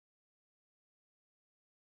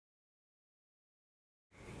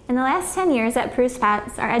In the last 10 years at Preuss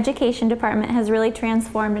Pets, our education department has really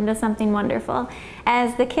transformed into something wonderful.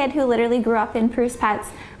 As the kid who literally grew up in Preuss Pets,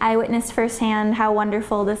 I witnessed firsthand how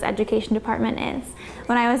wonderful this education department is.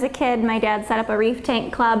 When I was a kid, my dad set up a reef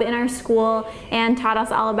tank club in our school and taught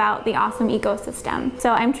us all about the awesome ecosystem.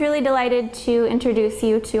 So I'm truly delighted to introduce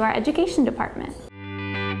you to our education department.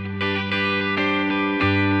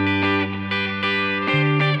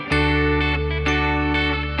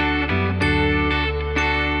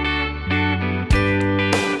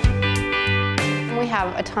 We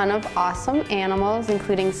have a ton of awesome animals,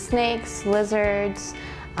 including snakes, lizards,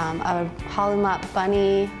 a Hollymup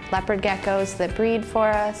bunny, leopard geckos that breed for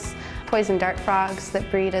us, poison dart frogs that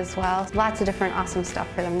breed as well. Lots of different awesome stuff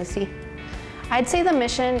for them to see. I'd say the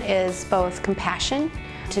mission is both compassion,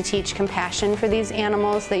 to teach compassion for these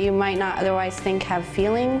animals that you might not otherwise think have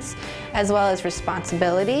feelings, as well as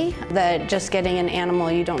responsibility, that just getting an animal,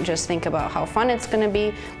 you don't just think about how fun it's going to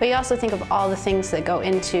be, but you also think of all the things that go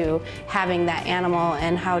into having that animal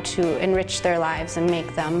and how to enrich their lives and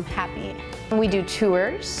make them happy. We do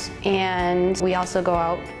tours, and we also go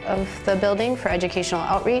out of the building for educational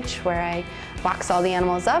outreach, where I box all the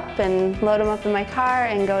animals up and load them up in my car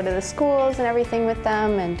and go to the schools and everything with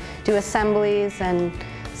them and do assemblies and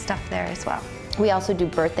stuff there as well. We also do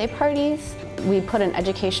birthday parties. We put an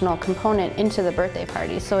educational component into the birthday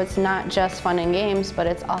party, so it's not just fun and games, but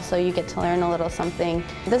it's also you get to learn a little something.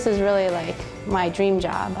 This is really like my dream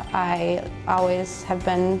job. I always have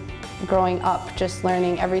been growing up just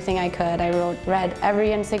learning everything I could. I read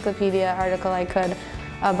every encyclopedia article I could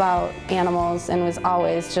about animals and was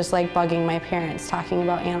always just like bugging my parents talking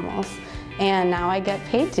about animals. And now I get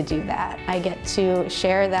paid to do that. I get to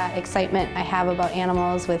share that excitement I have about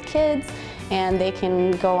animals with kids, and they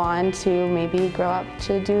can go on to maybe grow up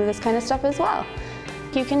to do this kind of stuff as well.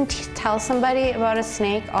 You can tell somebody about a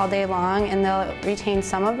snake all day long and they'll retain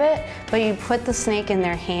some of it, but you put the snake in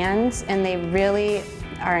their hands and they really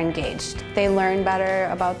are engaged. They learn better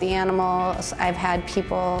about the animals. I've had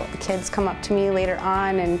kids come up to me later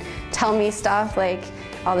on and tell me stuff like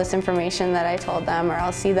all this information that I told them, or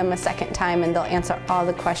I'll see them a second time and they'll answer all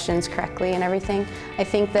the questions correctly and everything. I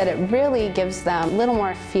think that it really gives them a little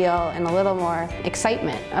more feel and a little more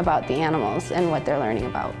excitement about the animals and what they're learning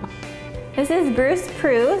about. This is Kirbay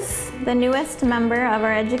Preuss, the newest member of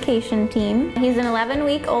our education team. He's an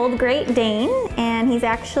 11-week-old Great Dane, and he's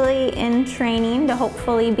actually in training to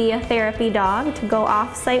hopefully be a therapy dog to go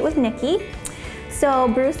off-site with Nikki. So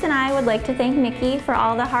Bruce and I would like to thank Nikki for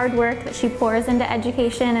all the hard work that she pours into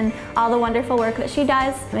education and all the wonderful work that she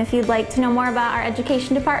does. If you'd like to know more about our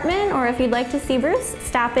education department, or if you'd like to see Bruce,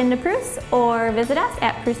 stop into Preuss or visit us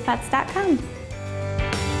at PreussPets.com.